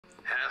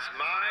as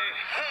my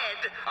head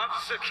of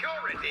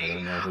security, I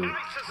don't know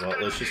who. Well,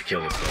 let's just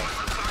kill this guy.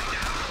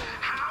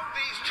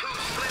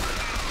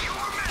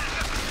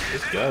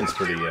 This gun's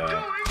pretty, or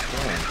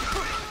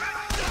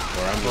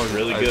I'm just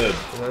really good.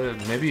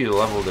 Maybe you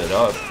leveled it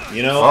up.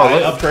 You know,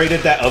 I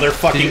upgraded that other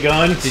fucking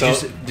gun.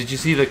 Did you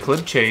see the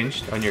clip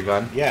changed on your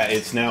gun? Yeah,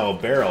 it's now a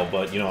barrel,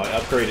 but, you know, I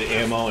upgraded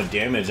ammo and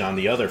damage on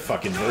the other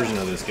fucking version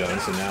of this gun,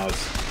 so now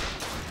it's...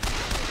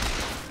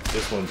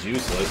 This one's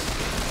useless.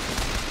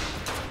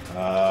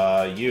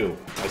 You.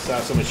 I saw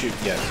someone shoot...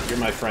 Yes, you're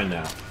my friend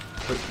now.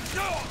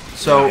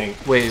 So,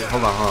 wait,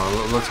 hold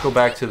on. Let's go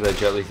back to the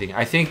Jet Li thing.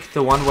 I think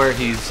the one where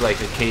he's like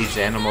a caged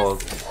animal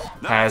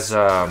has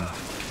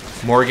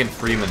Morgan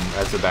Freeman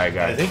as the bad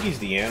guy. I think he's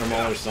the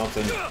animal or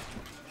something.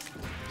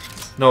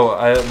 No,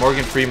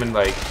 Morgan Freeman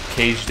like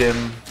caged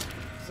him.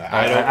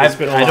 I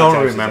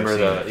don't remember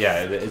the...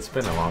 Yeah, it's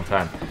been a long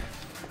time.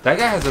 That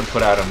guy hasn't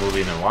put out a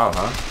movie in a while,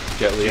 huh?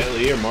 Jet Li? Jet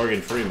Li or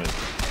Morgan Freeman?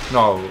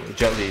 No,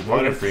 Jet Li.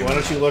 Morgan Freeman. Why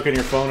don't you look on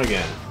your phone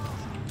again?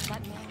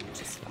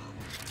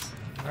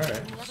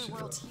 Alright.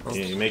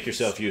 Yeah, you make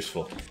yourself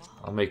useful.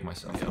 I'll make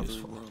myself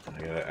useful.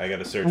 I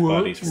gotta search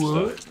bodies for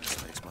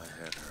stuff.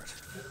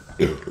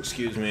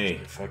 Excuse me,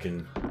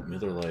 fucking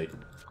Miller Lite.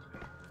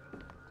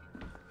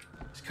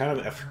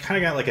 I've kind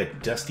of got like a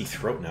dusty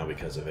throat now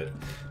because of it.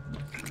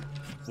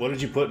 What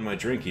did you put in my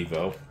drink,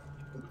 Evo?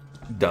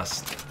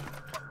 Dust.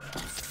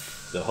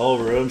 The whole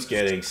room's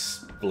getting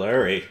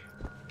blurry.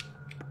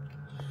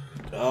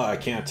 Oh, I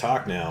can't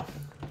talk now.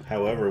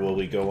 However, will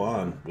we go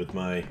on with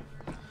my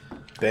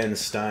Ben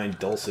Stein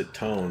dulcet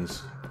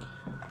tones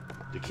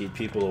to keep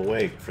people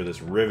awake for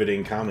this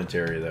riveting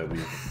commentary that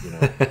we've, you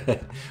know,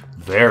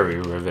 very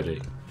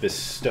riveting,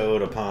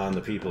 bestowed upon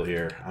the people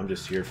here. I'm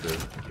just here for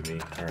me.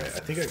 All right, I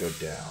think I go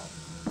down.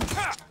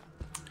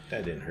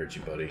 That didn't hurt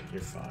you, buddy.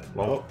 You're fine.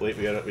 Well, oh, wait,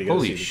 we gotta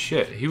holy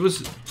shit! He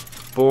was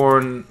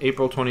born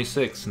April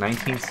 26,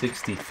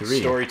 1963.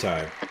 Story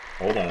time.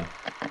 Hold on.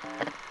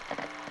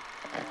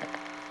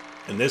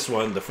 In this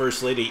one, the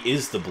first lady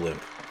is the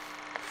blimp.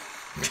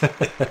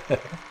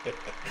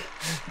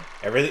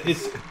 Everything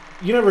is.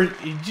 You never?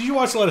 Did you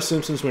watch a lot of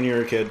Simpsons when you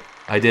were a kid?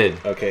 I did.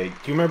 Okay. Do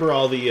you remember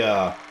all the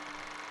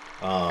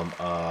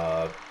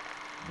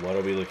what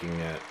are we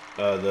looking at?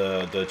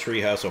 The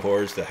Treehouse of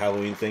Horrors, the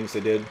Halloween things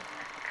they did.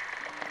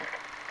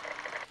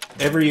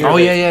 Every year. Oh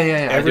yeah.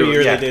 Every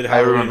year they did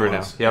Halloween. I remember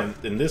ones. now.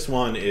 Yep. And this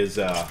one is.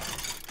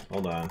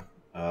 Hold on.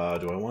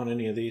 Do I want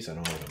any of these? I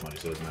don't have that money,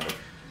 so it doesn't matter.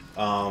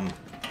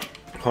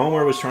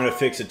 Homer was trying to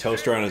fix a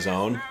toaster on his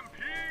own,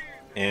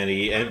 and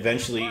he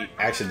eventually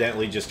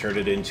accidentally just turned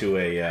it into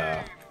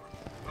a.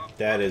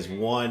 That is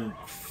one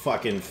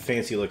fucking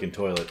fancy looking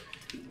toilet.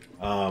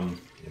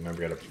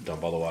 Remember, gotta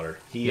dump all the water.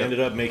 He ended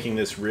up making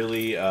this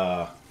really.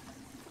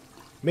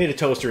 Made a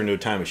toaster into a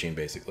time machine,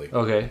 basically.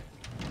 Okay.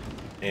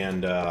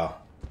 And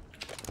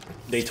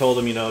they told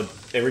him, you know,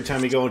 every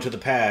time you go into the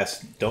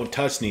past, don't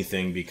touch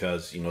anything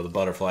because, you know, the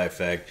butterfly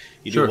effect.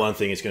 You do one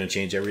thing, it's going to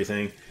change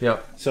everything.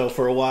 Yep. So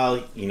for a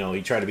while, you know,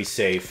 he tried to be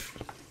safe.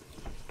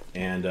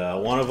 And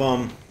one of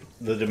them,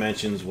 the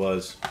dimensions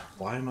was...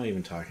 Why am I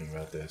even talking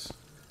about this?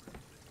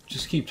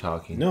 Just keep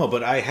talking. No,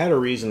 but I had a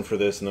reason for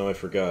this, and now I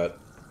forgot.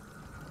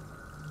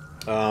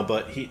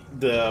 But he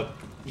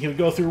would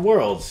go through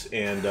worlds,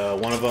 and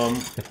one of them...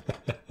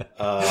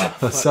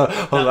 so,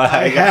 hold on.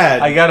 I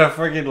got a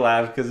freaking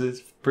laugh because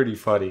it's pretty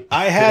funny.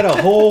 I had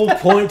a whole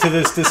point to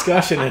this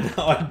discussion, and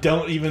now I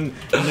don't even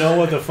know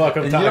what the fuck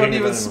I'm talking about. You don't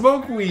even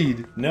smoke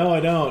weed. No, I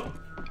don't.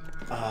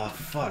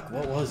 Fuck.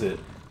 What was it?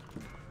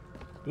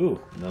 Ooh,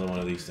 another one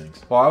of these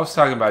things. Well, I was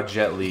talking about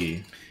Jet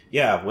Li.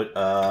 Yeah. What?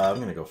 I'm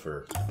gonna go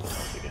for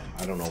health again.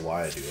 I don't know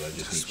why I do it. I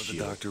just need shield.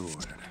 The doctor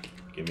ordered.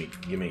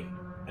 Give me.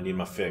 I need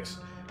my fix.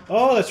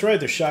 Oh, that's right.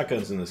 There's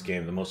shotguns in this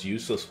game. The most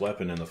useless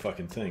weapon in the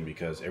fucking thing,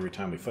 because every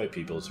time we fight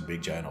people, it's in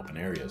big, giant open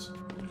areas.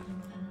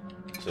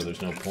 So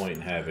there's no point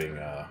in having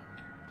a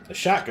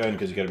shotgun,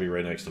 because you got to be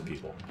right next to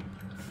people.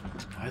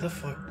 Why the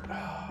fuck?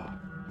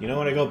 You know,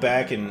 when I go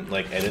back and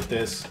like edit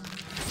this,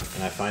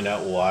 and I find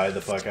out why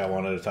the fuck I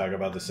wanted to talk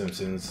about The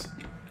Simpsons.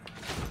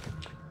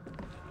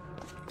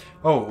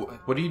 Oh,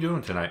 what are you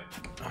doing tonight?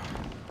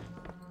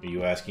 Are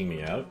you asking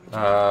me out?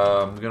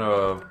 I'm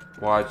gonna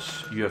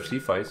watch UFC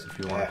fights if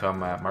you want to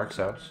come at Mark's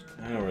house.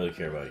 I don't really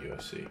care about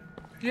UFC.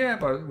 Yeah,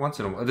 but once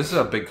in a while. This is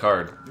a big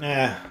card.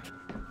 Nah.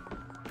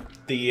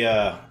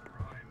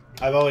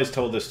 I've always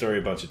told this story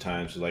a bunch of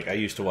times. Like, I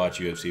used to watch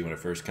UFC when it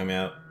first came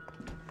out.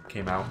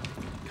 Came out?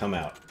 Come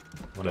out.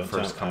 When it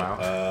first come out?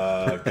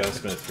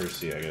 Gunsmith first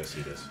see. I gotta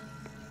see this.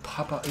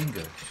 Papa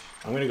English.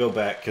 I'm gonna go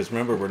back, because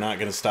remember, we're not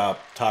gonna stop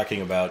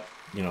talking about,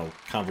 you know,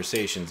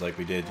 conversations like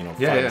we did, you know,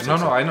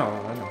 I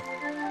know.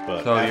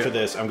 But so after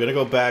this, I'm gonna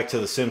go back to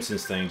the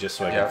Simpsons thing just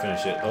so I can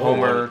finish it. Oh,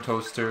 Homer,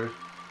 toaster,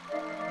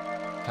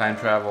 time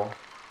travel.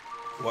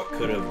 What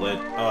could have led...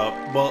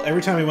 well,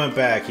 every time he went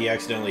back, he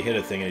accidentally hit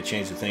a thing and it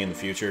changed the thing in the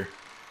future.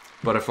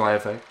 Butterfly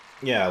effect?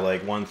 Yeah,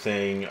 like one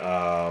thing...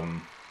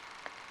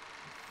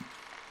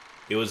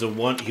 it was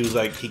he was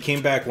like, he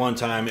came back one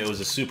time, it was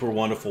a super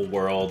wonderful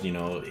world, you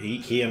know,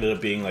 he ended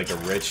up being like a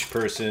rich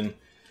person,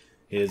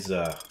 his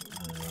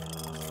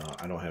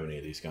I don't have any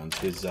of these guns.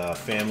 His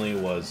family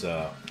was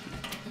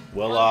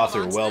well off, they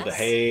were well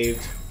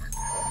behaved,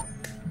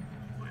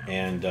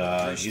 and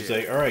he's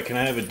like, all right, can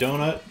I have a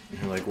donut? And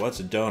you're like, what's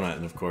a donut?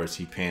 And of course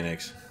he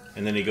panics,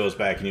 and then he goes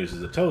back and uses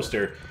the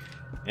toaster,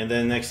 and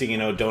then next thing you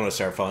know, donuts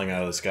start falling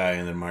out of the sky,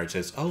 and then Marge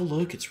says, oh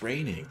look, it's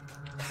raining.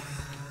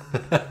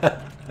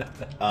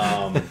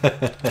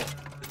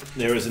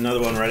 There was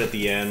another one right at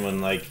the end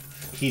when like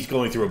he's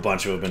going through a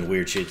bunch of them and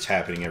weird shit's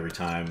happening every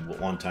time.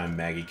 One time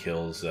Maggie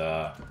kills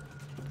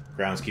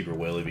groundskeeper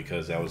Willie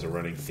because that was a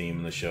running theme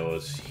in the show.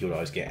 Is he would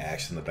always get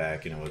axed in the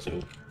back, and it was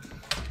oop.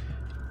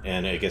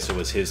 And I guess it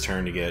was his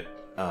turn to get.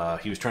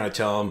 He was trying to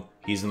tell him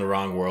he's in the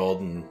wrong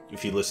world, and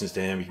if he listens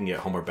to him, he can get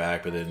Homer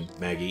back. But then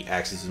Maggie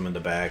axes him in the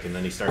back, and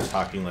then he starts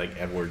talking like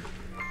Edward.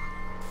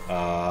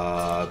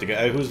 The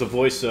guy who's the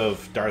voice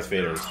of Darth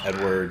Vader,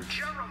 Edward.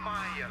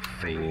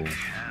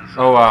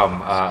 Oh,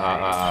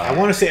 I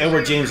want to say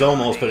Edward James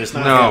Olmos, but it's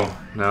not.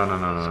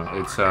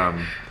 No. It's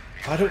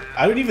I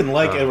don't even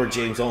like Edward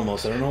James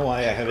Olmos. I don't know why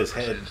I have his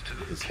head.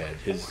 His.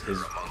 Still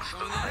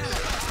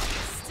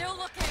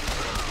looking.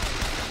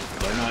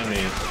 Don't mind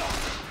me.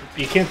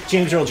 You can't.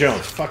 James Earl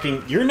Jones.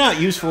 Fucking. You're not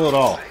useful at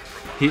all.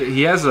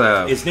 He has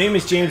a. His name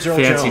is James Earl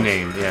Jones. Fancy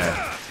name,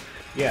 yeah.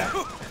 Yeah.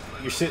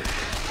 You're sitting.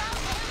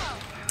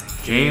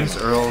 James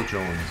Earl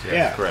Jones. Yes,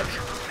 Yeah. Correct.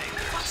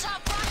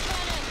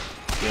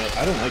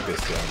 I don't like this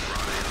gun.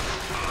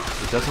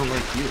 It doesn't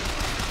like you.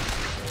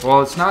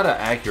 Well, it's not an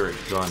accurate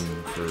gun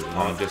for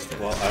long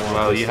distance.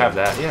 Well, you have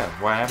that. Yeah.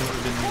 Why haven't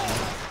you been using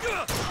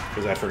that?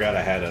 Because I forgot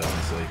I had it,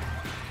 honestly.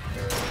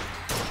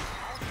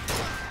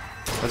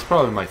 That's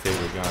probably my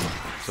favorite gun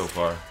so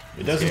far.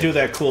 It doesn't do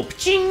that cool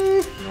ching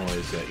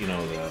noise that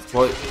the.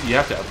 Well, you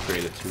have to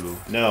upgrade it too.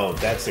 No,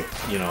 that's the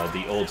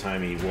the old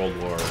timey World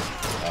War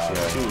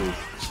II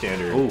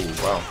standard. Oh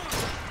wow!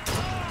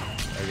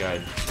 I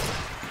got.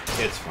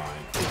 It's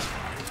fine. It's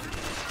fine.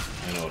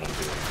 I know what I'm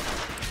doing.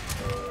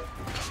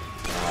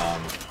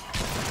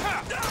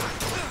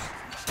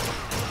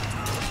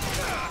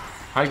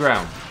 High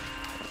ground.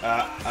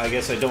 I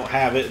guess I don't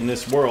have it in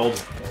this world.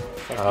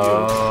 Fuck you.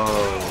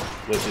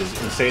 Which is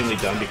insanely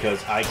dumb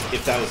because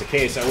if that was the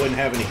case, I wouldn't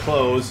have any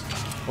clothes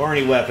or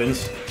any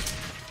weapons.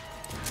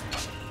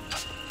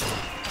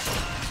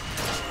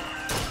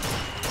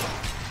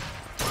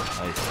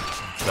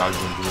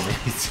 Dodging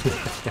grenades.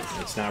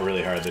 It's not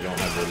really hard. They don't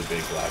have really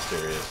big blast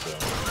areas, so.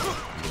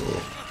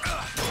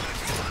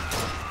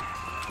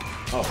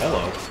 Oh,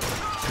 hello.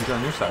 He's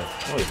on your side.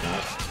 No, he's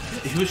not.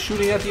 He was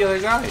shooting at the other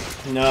guy.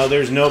 No,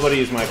 there's nobody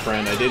who's my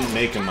friend. I didn't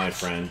make him my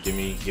friend. Give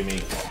me.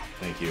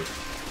 Thank you.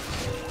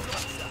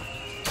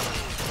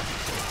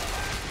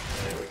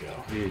 There we go.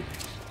 Dude.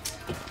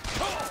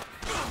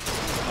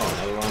 Oh,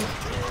 another one.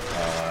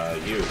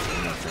 You're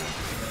my friend.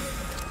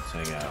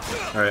 Let's hang out.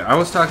 Alright, I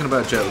was talking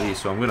about Jet Li,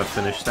 so I'm gonna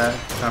finish that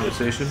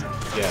conversation.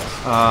 Yes.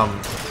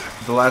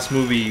 The last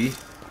movie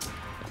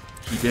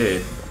he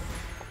did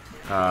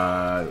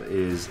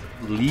is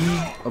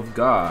League of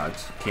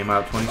Gods. Came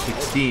out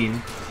 2016.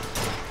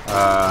 It's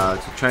a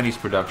Chinese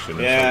production.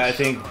 Yeah, I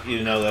think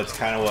that's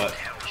kind of what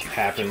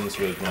happens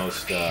with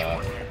most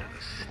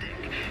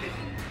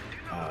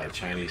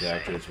Chinese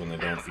actors when they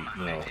don't,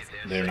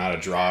 they're not a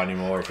draw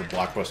anymore for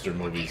blockbuster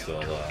movies.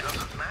 They'll.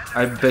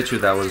 I bet you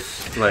that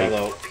was like.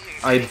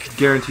 I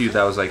guarantee you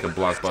that was like a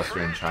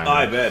blockbuster in China.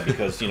 I bet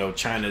because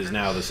China is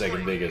now the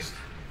second biggest.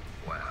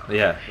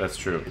 Yeah, that's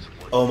true.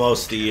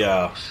 Almost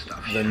the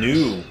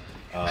new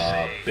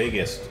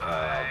biggest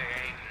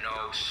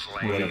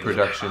Movie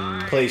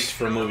production place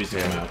for movies to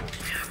come out.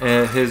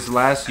 His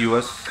last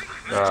U.S.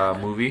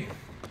 Movie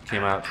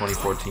came out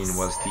 2014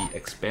 was The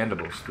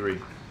Expendables 3.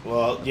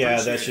 Well,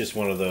 yeah, that's just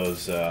one of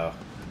those. I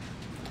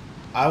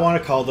want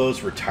to call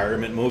those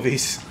retirement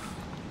movies.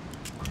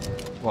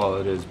 Well,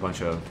 it is a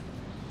bunch of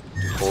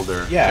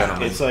older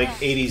gentlemen. It's like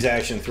 80s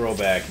action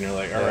throwback, and you're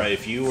like, all right,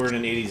 if you were in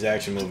an 80s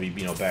action movie,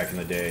 back in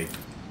the day,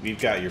 we've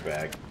got your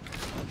back.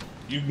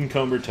 You can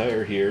come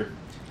retire here.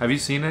 Have you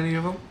seen any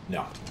of them?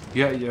 No.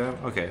 Yeah,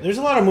 okay. There's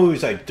a lot of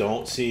movies I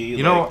don't see.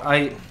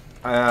 I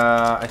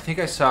think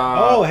I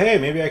saw. Oh, hey,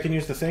 maybe I can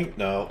use the thing.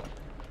 No.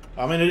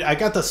 I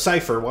got the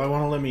cipher. Why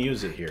won't it let me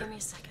use it here? Give me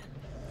a second.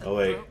 Oh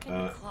wait,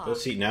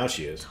 let's see. Now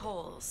she is.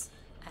 Tolls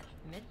at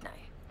midnight.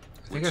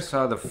 I think I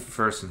saw the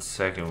first and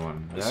second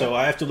one. So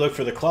I have to look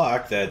for the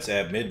clock that's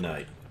at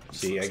midnight.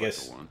 See, I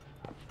guess.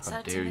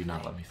 How dare you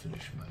not let me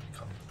finish my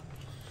call?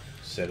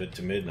 Set it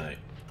to midnight.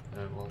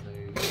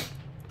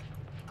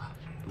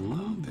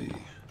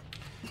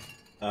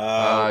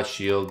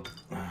 Shield.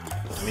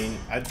 I mean,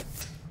 I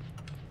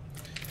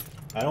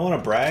don't want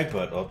to brag,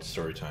 but it's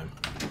story time.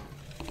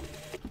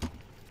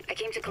 I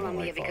came to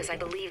Columbia because I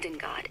believed in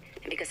God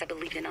and because I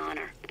believed in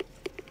honor.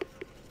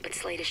 But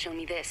Slate has shown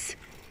me this.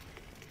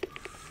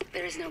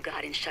 There is no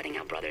God in shutting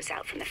our brothers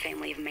out from the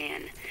family of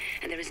man,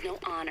 and there is no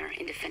honor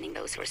in defending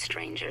those who are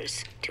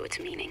strangers to its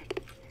meaning.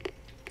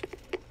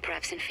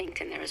 Perhaps in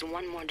Finkton there is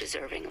one more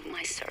deserving of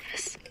my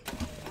service.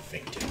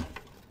 Finkton.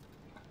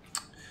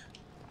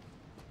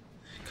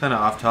 Kind of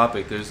off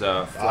topic. There's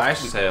a flash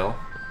sale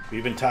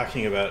We've been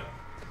talking about...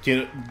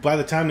 You know, by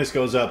the time this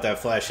goes up, that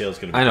flash sale is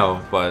going to be... I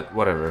know, but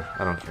whatever.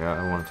 I don't care. I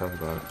don't want to talk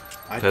about it.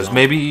 Because don't.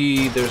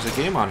 maybe there's a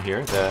game on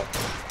here that...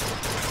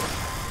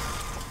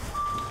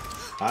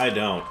 I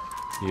don't.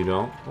 You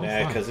don't? Well,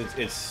 Yeah, because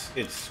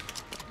it's...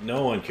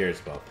 No one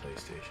cares about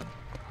PlayStation.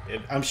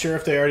 I'm sure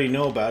if they already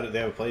know about it, they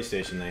have a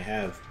PlayStation, they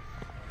have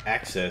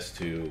access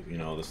to, you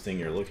know, this thing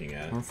you're looking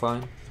at. I'm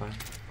fine.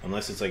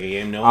 Unless it's like a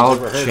game no one's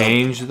ever heard of. I'll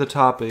change the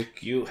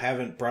topic. You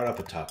haven't brought up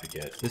a topic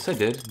yet. Yes, I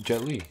did.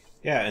 Jet Li.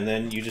 Yeah, and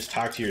then you just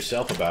talked to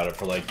yourself about it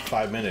for like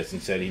 5 minutes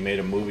and said he made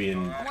a movie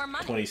in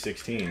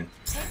 2016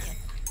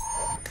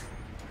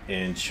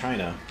 in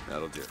China.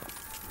 That'll do.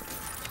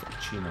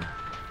 China.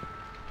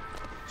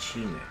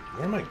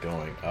 Where am I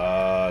going?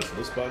 So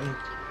this button?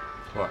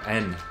 Well,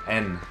 N.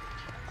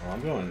 Oh,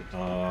 I'm going.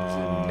 As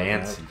in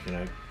Nancy.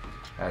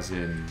 As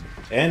in.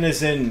 N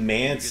as in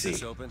Nancy.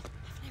 I've never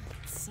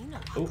seen a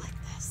lock Oh, like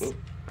this. oh,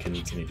 can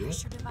you do it?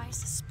 Pressure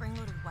device, a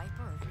spring-loaded wiper,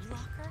 a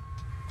relocker.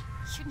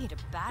 You'd need a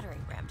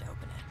battering ram to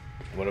open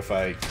it. What if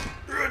I?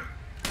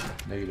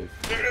 Negative.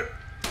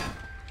 I'm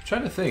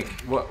trying to think.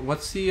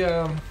 What's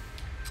the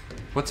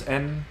what's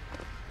N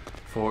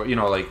for? You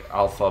know, like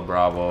Alpha,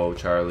 Bravo,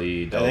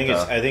 Charlie,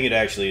 Delta. I think it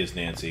actually is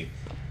Nancy.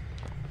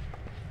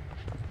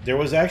 There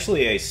was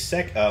actually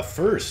a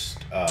first.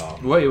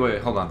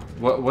 Wait, hold on.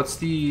 What's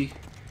the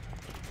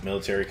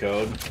military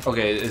code?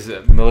 Okay, is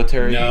it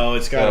military? No,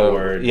 it's got a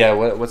word. Yeah,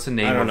 what's the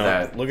name I don't of know.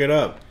 that? Look it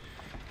up.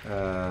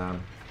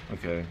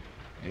 Okay.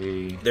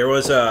 There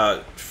was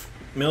a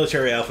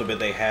military alphabet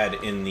they had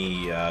in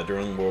the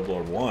during World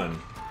War One,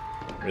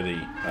 where the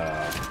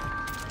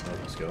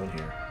let's go in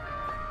here.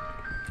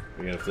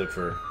 We gotta flip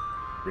for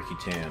Ricky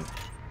Tan.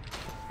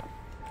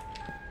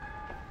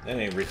 That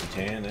ain't Ricky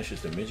Tan. That's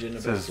just a midget in a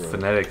It says bathrobe.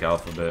 phonetic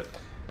alphabet.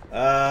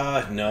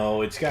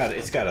 No, it's got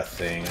a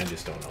thing. I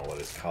just don't know what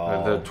it's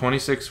called. The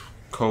 26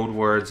 code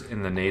words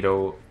in the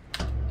NATO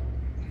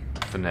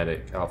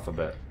phonetic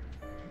alphabet.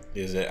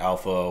 Is it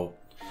alpha?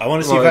 I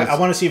want to see if I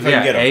want to see if I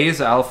can get it. A is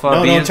alpha.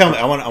 No, B don't is... tell me.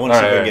 I want to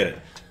see if I can get it.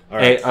 All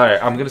right. All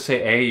right. I'm gonna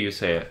say A. You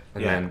say it,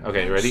 and Yeah. then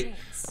okay. Ready?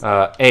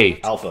 A.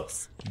 Alpha.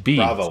 B.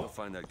 Bravo.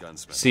 Find that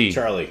gunsmith. C.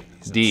 Charlie.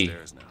 D.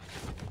 Upstairs now.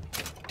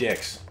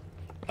 Dix.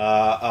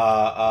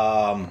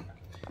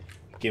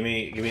 Give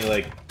me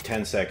like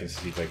 10 seconds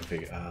to see if I can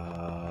figure.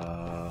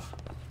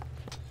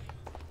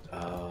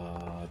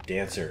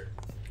 Dancer.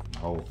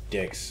 Oh.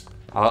 Dix.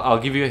 I'll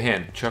give you a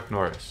hint. Chuck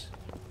Norris.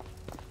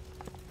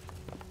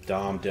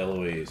 Dom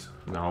DeLuise.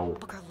 No.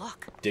 Booker,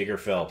 look. Digger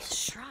Phelps.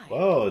 Shrine.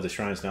 Whoa, the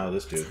shrine's now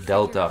this dude.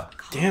 Delta.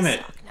 Damn it.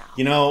 Cul-de-sac now.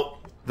 You know,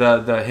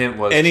 The hint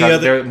was Any Chuck,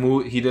 other-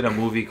 he did a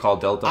movie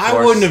called Delta Force.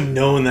 I wouldn't have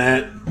known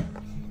that.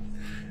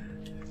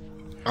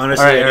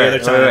 Honestly, All right, any other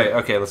time. all right.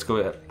 Okay, let's go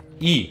with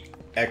E.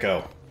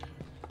 Echo.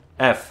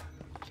 F.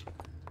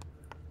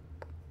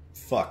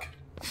 Fuck.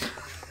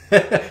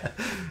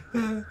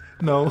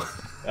 No.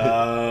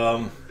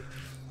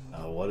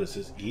 What is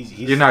this? He's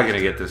You're not gonna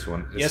get this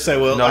one. Yes, I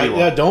will. No, you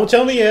won't. Don't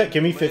tell me yet.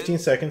 Give me 15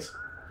 seconds.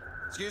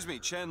 Excuse me,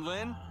 Chen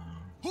Lin?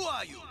 Who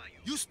are you?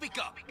 You speak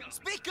up.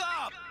 Speak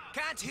up.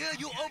 Can't hear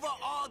you over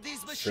all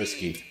these machines.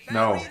 Frisky.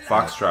 No,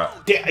 Foxtrot.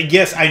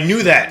 Yes, I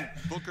knew that.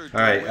 Booker All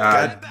right.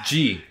 DeWitt.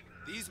 G.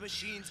 These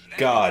machines.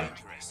 God.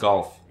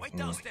 Golf. Wait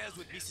downstairs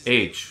with Mrs.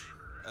 H.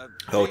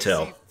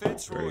 Hotel. Casey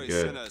Fitzroy Very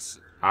good. sent us.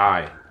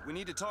 I. We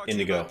need to talk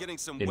Indigo. to you about getting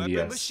some India.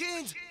 weapons.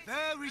 Machines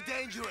very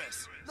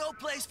dangerous. No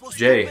place for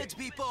J. stupid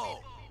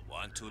people.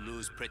 Want to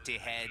lose pretty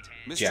head?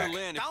 Mr. Jack.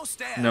 Lin,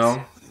 Downstairs. No.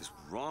 what is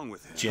wrong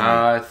with him?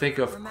 Jimmy. Think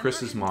of Remember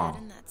Chris's him mom.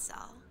 dead in that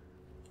cell?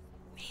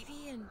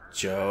 Maybe in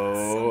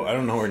Joe. I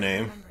don't know her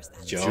name. remembers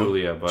that. Joe.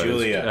 Julia, but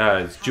Julia.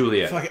 it's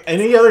Juliet. Fuck,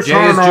 any other J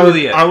time is I would,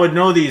 Juliet. I would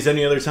know these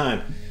any other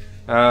time.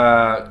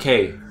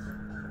 K.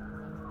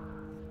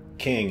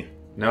 King.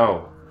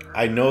 No.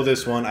 I know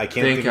this one. I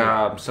can't Think think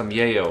of some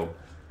yayo.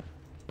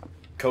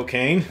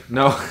 cocaine.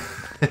 No.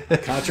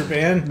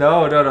 Contraband.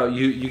 No.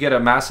 You get a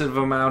massive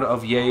amount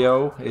of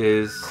yayo.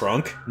 Is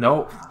Crunk.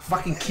 no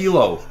fucking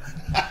kilo.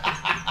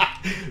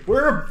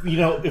 We're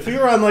if we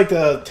were on like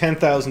the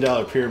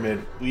 $10,000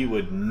 pyramid, we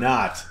would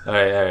not. All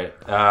right.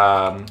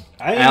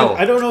 I L.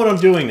 don't know what I'm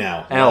doing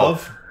now. L.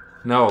 Love.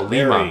 No,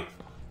 Lima. Mary.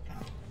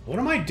 What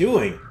am I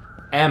doing?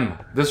 M.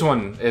 This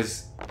one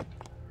is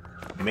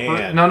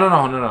Man.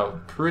 no.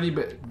 Pretty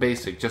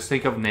basic. Just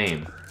think of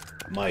name.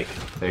 Mike.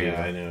 There you go.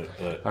 I know.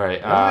 But All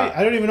right.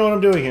 I don't even know what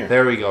I'm doing here.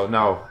 There we go.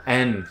 No.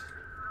 N.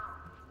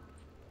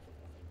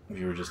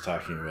 We were just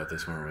talking about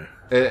this, weren't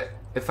we?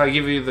 If I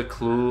give you the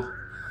clue.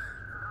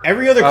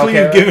 Every other clue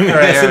Okay, you've given me all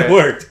right, hasn't all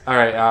right. worked. All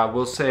right.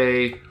 We'll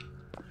say.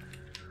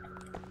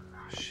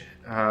 Shit.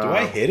 Do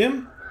I hit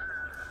him?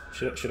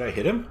 Should I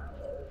hit him?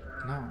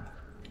 No.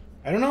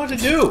 I don't know what to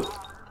do.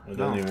 It doesn't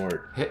No. even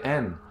work. Hit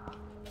N.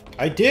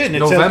 I did. And it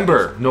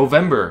November.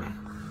 November.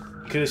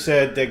 Could have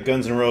said that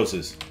Guns N'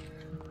 Roses.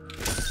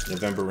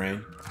 November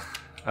Rain.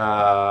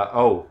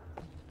 O.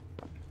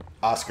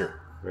 Oscar.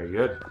 Very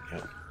good.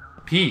 Yep.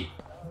 P.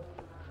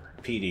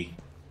 PD.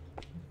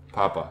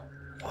 Papa.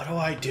 What do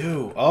I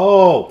do?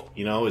 Oh,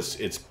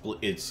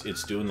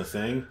 it's doing the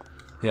thing.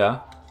 Yeah.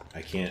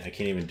 I can't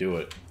even do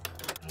it.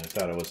 I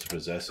thought I was to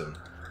possess him.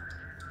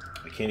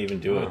 I can't even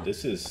do it.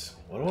 This is...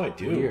 What do I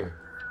do? Weird.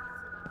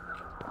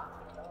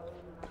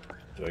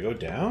 Do I go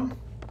down?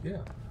 Yeah.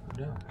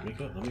 Let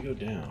me go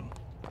down.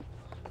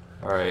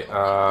 Alright,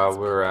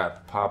 we're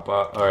at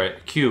Papa.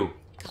 Alright, Q.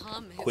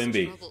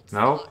 Quimby.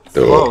 No?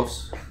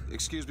 Close.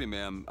 Excuse me,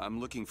 ma'am. I'm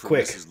looking for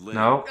Quick. Mrs. Lynn.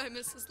 No? I'm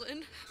Mrs.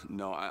 Lynn.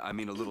 No, I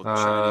mean a little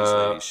Chinese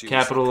lady. She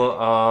Capital was...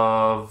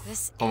 of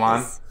This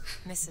Milan? is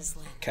Mrs.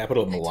 Lynn.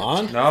 Capital of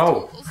Milan?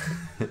 No.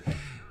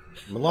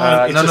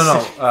 Milan.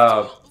 It's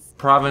No.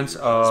 Province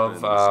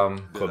of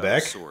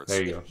Quebec?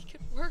 There you go. He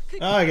could work again.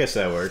 Oh, I guess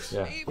that works.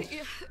 Yeah.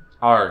 Maybe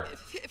R.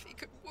 if he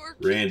could work.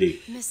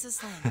 Randy.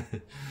 Mrs.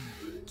 Lynn.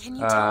 Can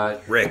you tell me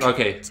Rick.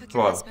 Okay, took come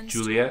your on. husband's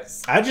Juliet.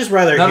 tools? I'd just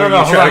rather No, hear no,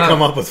 you hold try on, to no.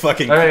 come up with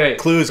fucking Wait.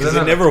 clues because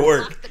No. it never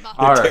work. They're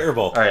R.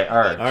 terrible. Alright.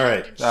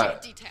 Alright.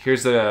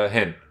 Here's the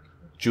hint.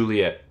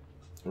 Juliet.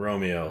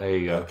 Romeo. There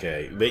you go.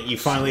 Okay. But you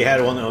finally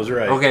had one that was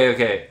right.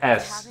 Okay.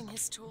 S. Having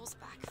his tools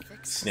back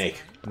fixed.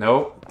 Snake.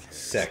 Nope.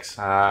 Sex.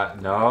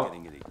 No.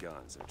 Getting any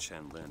guns if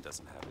Chen Lin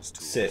doesn't have his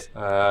tools. Sit.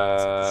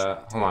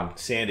 Hold on.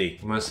 Sandy.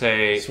 I'm gonna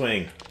say.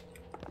 Swing.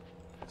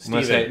 I'm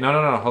gonna say. Steven.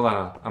 No. Hold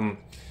on. I'm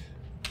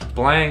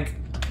blank,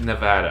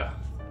 Nevada.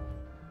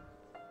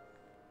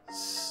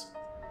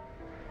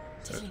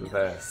 Did you with know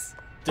S. this?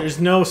 There's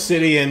no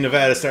city in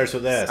Nevada starts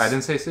with S. I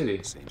didn't say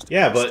city.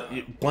 Yeah, but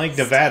blank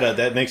Nevada,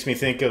 that makes me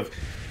think of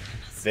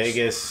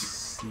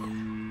Vegas.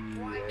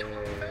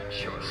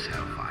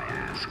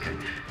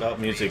 Oh,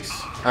 music's.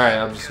 Alright,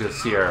 I'm just gonna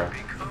Sierra.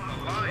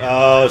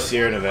 Oh,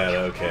 Sierra Nevada.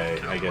 Okay,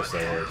 I guess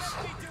that works.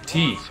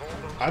 T.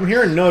 I'm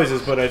hearing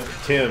noises, but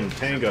Tim,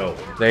 Tango.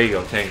 There you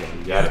go, Tango.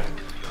 You got it.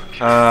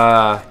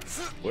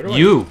 Where do I-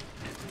 U.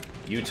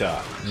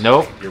 Utah.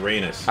 Nope.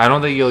 Uranus. I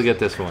don't think you'll get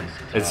this one.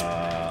 It's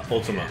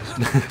Ultima.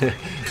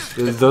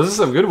 those are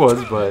some good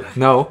ones, but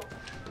no.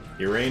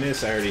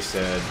 Uranus, I already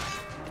said.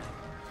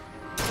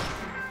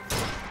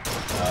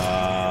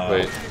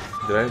 Wait,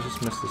 did I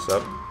just mess this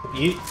up?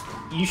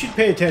 You should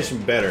pay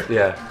attention better.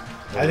 Yeah.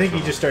 I think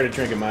you just started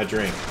drinking my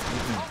drink.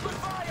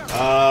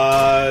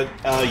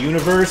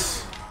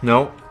 Universe.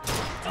 Nope.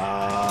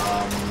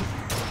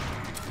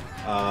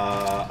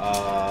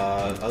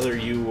 Other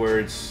U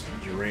words.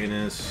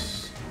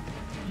 Uranus.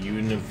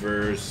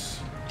 Universe.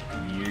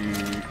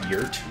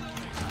 Yurt.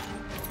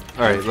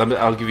 All right,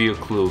 I'll give you a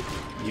clue.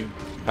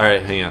 All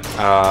right, hang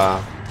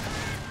on.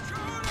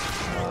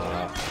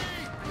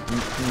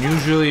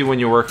 Usually, when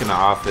you work in the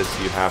office,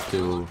 you have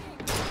to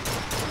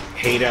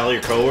Hate all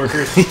your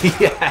coworkers.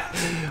 yeah,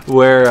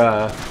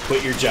 where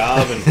Quit your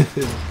job and.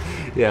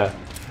 yeah,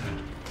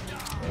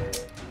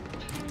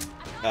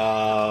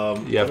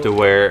 you have to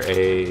wear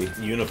a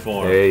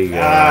Uniform. There you go.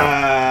 All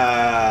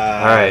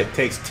right. It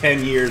takes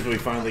 10 years, but we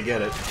finally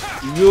get it.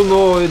 You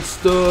know, it's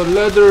the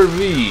letter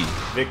V.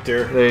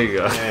 Victor. There you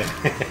go.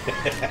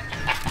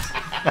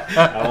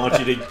 I want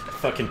you to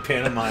fucking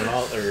pantomime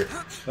all or.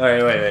 All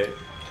right, wait.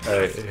 All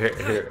right,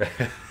 here.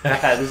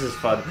 This is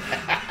fun.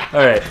 All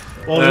right.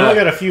 Well, we only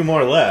got a few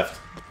more left.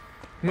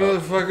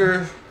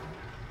 Motherfucker.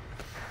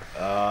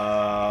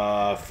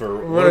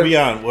 What are we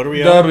on? What are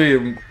we on?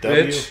 W,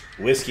 bitch.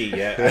 Whiskey.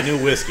 Yeah, I knew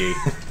whiskey.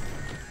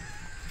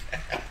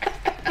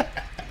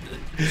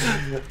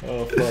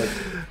 Oh fuck.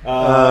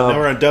 Now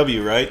we're on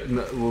W, right?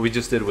 No, well, we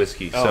just did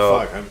whiskey. Oh so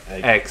fuck.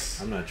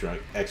 X. I'm not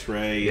drunk.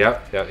 X-ray.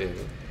 Yep.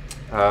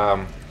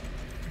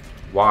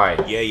 Y.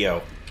 Yeah,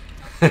 yo.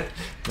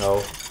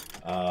 No.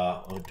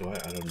 What do I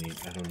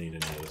don't need any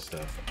of this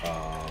stuff.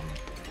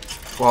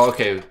 Well,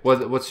 okay.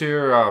 What's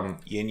your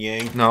Yin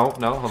Yang. No.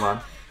 Hold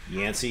on.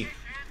 Yancey.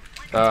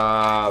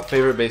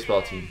 Favorite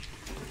baseball team?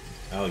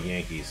 Oh,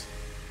 Yankees.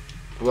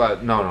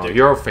 What? No.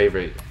 Your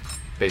favorite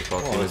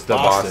baseball team is the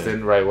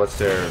Boston. Right? What's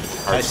their?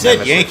 I said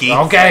nemesis? Yankee.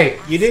 Okay.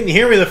 You didn't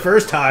hear me the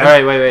first time. All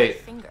right. Wait.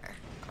 Finger.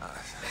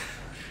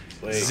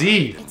 Wait.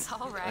 Z. It's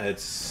all right.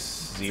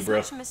 It's zebra.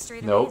 As much mystery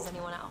to Nope. me as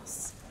anyone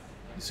else.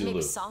 Zulu.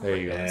 Maybe Song There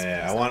you go.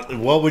 Yeah, I want.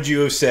 What would you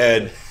have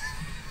said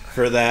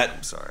for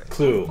that Sorry.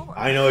 clue?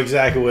 I know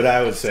exactly what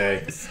I would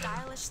say,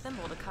 Stylish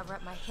thimble to cover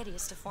up my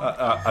hideous deformity.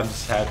 I'm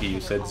just happy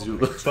you said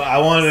Zulu. but I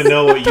want to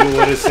know what you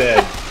would have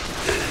said.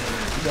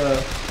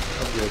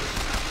 I'm good.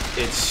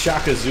 It's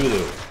Shaka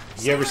Zulu.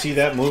 You ever see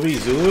that movie,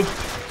 Zulu?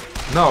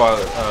 No.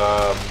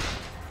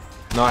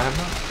 No, I have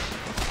not.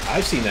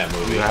 I've seen that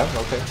movie. You have?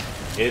 Okay.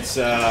 It's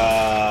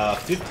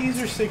 50s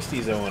or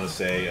 60s, I want to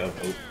say. Oh,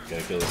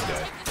 gotta kill this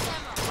guy.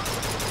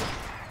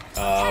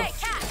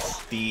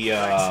 The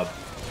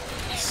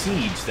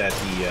siege that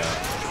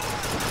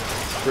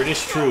the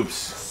British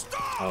troops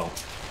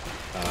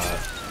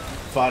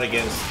fought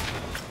against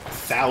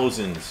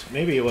thousands.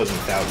 Maybe it wasn't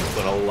thousands,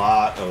 but a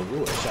lot of.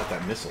 Ooh, I shot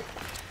that missile.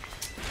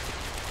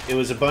 It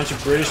was a bunch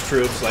of British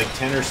troops, like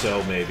 10 or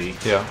so, maybe.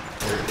 Yeah.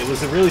 It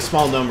was a really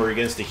small number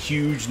against a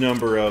huge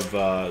number of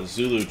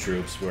Zulu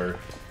troops, where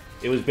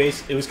it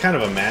was kind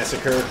of a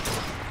massacre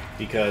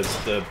because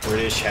the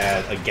British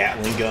had a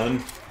Gatling gun.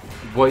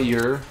 What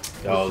year?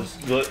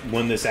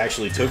 When this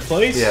actually took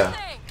place? Yeah.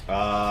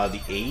 The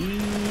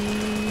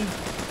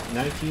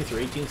 19th or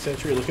 18th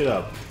century. Look it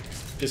up.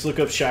 Just look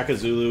up Shaka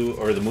Zulu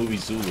or the movie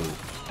Zulu.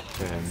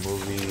 Okay,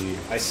 movie.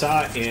 I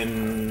saw it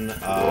in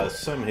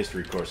some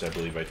history course I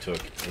believe I took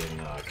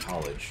in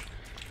college.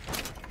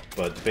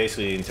 But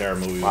basically the entire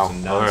movie was a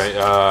nonsense.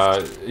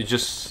 Alright, it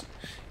just...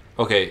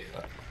 Okay,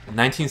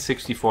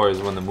 1964 is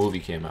when the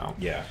movie came out.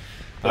 Yeah.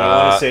 But I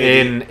want to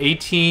say in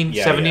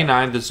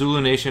 1879, the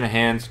Zulu Nation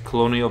hands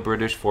colonial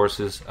British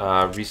forces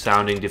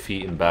resounding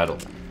defeat in battle.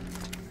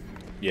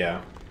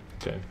 Yeah.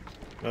 Okay.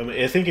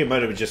 I think it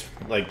might have just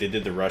like they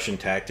did the Russian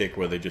tactic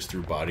where they just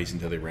threw bodies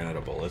until they ran out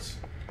of bullets.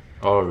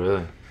 Oh,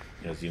 really?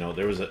 Because, you know,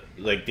 there was a...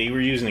 Like, they were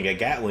using a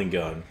Gatling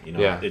gun. You know,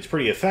 yeah. It's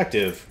pretty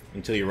effective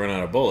until you run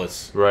out of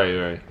bullets. Right,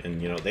 right.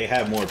 And, you know, they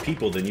have more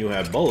people than you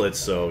have bullets,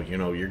 so, you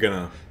know, you're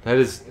gonna...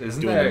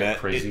 Isn't that a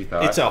crazy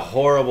thought? It's a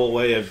horrible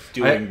way of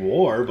doing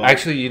war, but...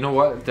 Actually, you know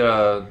what?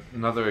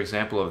 Another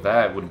example of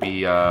that would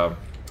be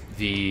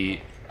the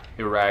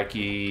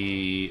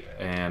Iraqi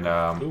and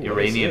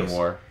Iranian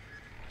war.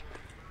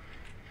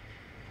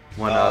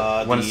 When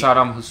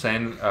Saddam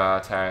Hussein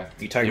attacked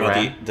you talking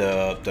Iran?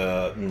 about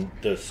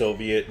the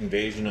Soviet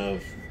invasion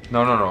of...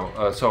 No.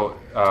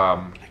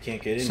 I can't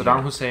get in Saddam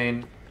here.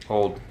 Hussein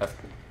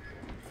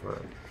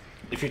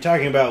If you're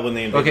talking about when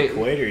they invaded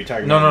Kuwait, or you're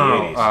talking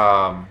about the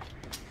 80s? No.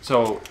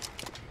 So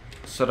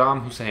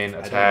Saddam Hussein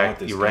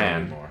attacked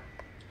Iran,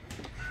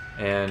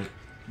 and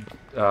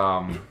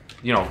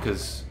you know,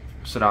 because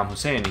Saddam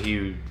Hussein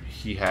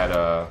he had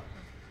a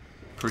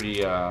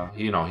pretty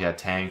he had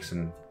tanks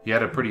and he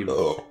had a pretty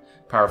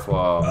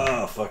powerful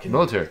fucking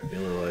military.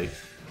 Like...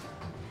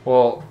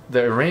 Well,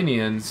 the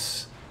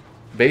Iranians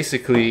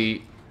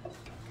basically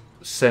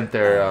sent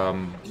their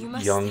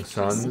young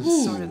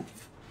sons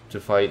to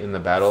fight in the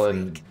battle,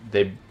 and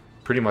they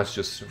pretty much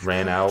just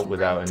ran out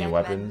without any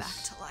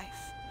weapons.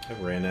 I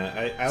ran out.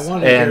 I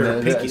wanted to hear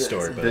a Pinky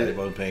story, but I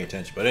wasn't paying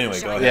attention. But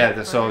anyway, go ahead.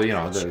 Yeah, so, you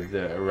know,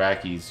 the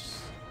Iraqis'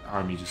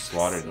 army just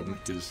slaughtered them.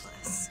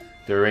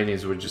 The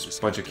Iranians were just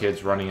a bunch of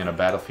kids running in a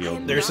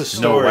battlefield. There's a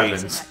story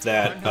weapons.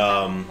 that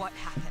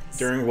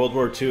during World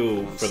War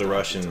II for the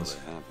Russians,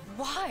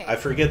 I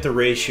forget the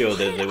ratio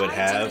that they would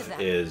have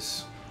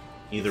is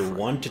either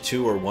 1 to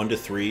 2 or 1 to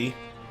 3.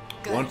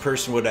 One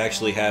person would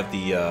actually have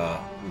the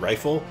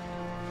rifle,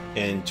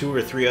 and 2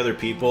 or 3 other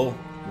people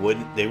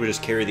wouldn't. They would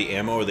just carry the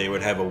ammo, or they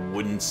would have a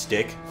wooden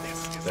stick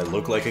that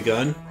looked like a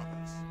gun.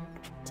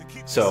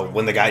 So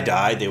when the guy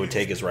died, they would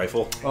take his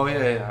rifle. Oh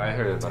yeah, I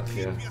heard about that.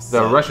 Yeah.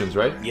 The Russians,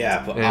 right?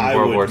 Yeah, but in I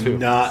World War would II.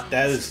 not.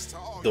 That is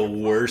the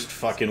worst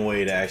fucking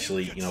way to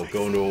actually, you know,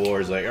 go into a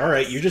war. Is like, all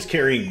right, you're just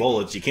carrying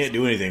bullets. You can't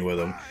do anything with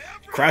them.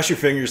 Cross your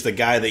fingers. The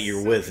guy that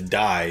you're with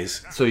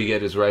dies. So you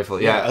get his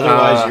rifle. Yeah.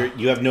 Otherwise,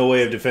 you have no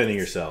way of defending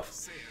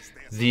yourself.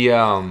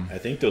 I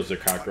think those are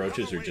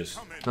cockroaches, or just...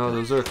 No,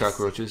 those are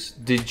cockroaches.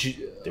 Did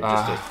you? They're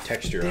just a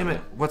texture. Damn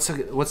it! What's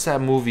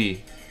that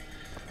movie?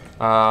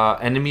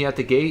 Enemy at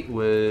the Gate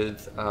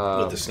with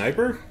the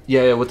sniper?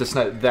 Yeah, with the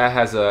sniper. That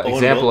has an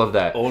example of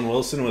that. Owen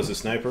Wilson was a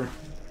sniper.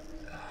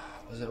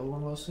 Was it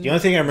Owen Wilson? The only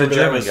thing I remember the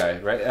German that was guy,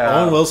 right?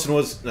 Owen Wilson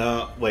was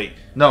wait.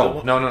 No.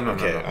 Okay,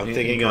 no. I'm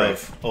thinking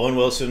of Owen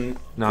Wilson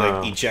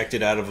No.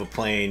 ejected out of a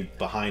plane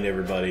behind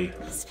everybody.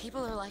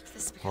 People are like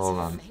this because Hold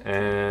on.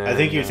 And I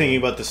think you're thinking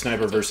about the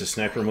Sniper versus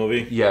Sniper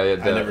movie. Yeah.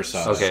 I never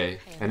saw that. Okay,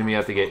 Enemy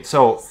at the Gate.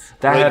 So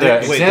that had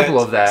an example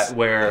of that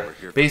where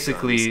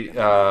basically.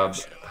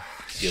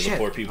 The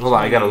poor people. Hold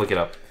on, I gotta look it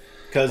up.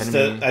 Because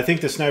I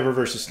think the Sniper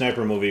versus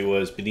Sniper movie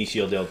was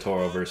Benicio del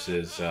Toro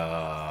versus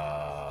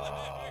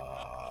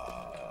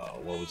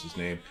what was his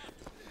name?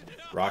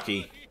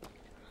 Rocky.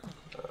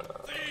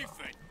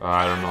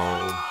 I don't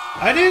know.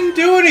 I didn't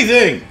do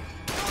anything.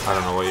 I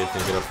don't know what you're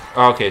thinking of.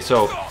 Okay,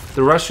 so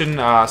the Russian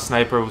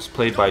sniper was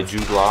played by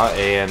Jude Law,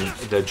 and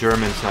the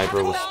German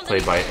sniper was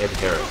played by Ed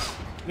Harris.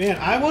 Man,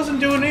 I wasn't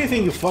doing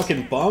anything, you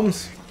fucking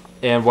bums.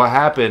 And what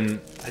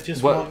happened?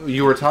 Want...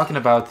 You were talking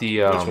about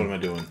the. Which one am I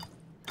doing?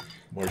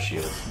 More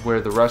shields.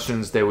 Where the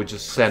Russians, they would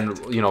just send,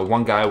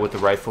 one guy with a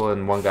rifle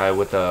and one guy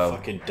with a.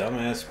 Fucking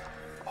dumbass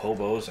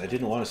hobos. I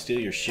didn't want to steal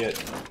your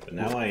shit, but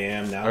now I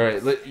am. Now. All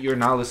right, you're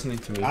not listening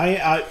to me.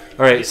 All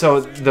right, so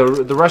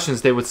the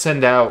Russians, they would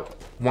send out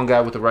one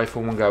guy with the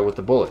rifle, one guy with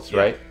the bullets,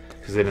 right?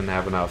 Because they didn't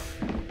have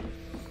enough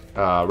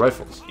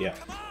rifles. Yeah.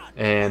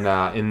 And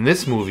in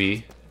this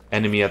movie,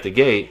 Enemy at the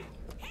Gate,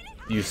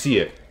 you see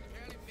it.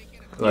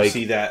 You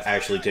see that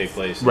actually take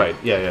place. Right.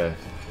 Yeah. Okay.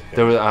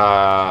 There was.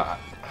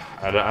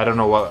 I don't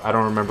know what. I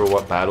don't remember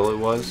what battle it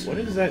was. What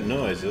is that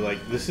noise?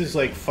 This is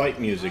like fight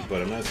music,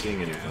 but I'm not seeing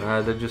anything.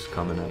 They're just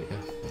coming at you.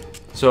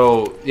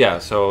 So yeah.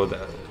 So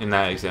in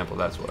that example,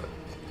 that's what.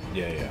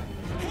 Yeah.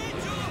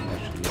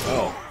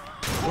 Oh.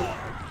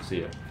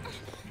 See ya.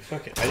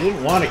 Fuck it. I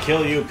didn't want to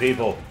kill you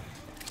people.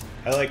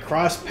 I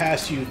crossed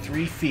past you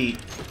 3 feet.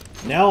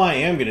 Now I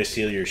am gonna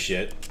steal your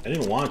shit. I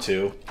didn't want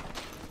to.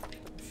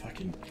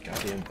 Fucking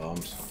goddamn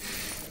bums.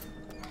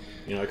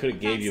 I could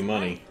have gave you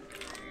money.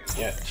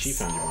 Yeah, she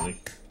found your money.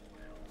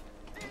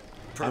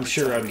 I'm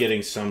sure I'm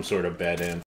getting some sort of bad end.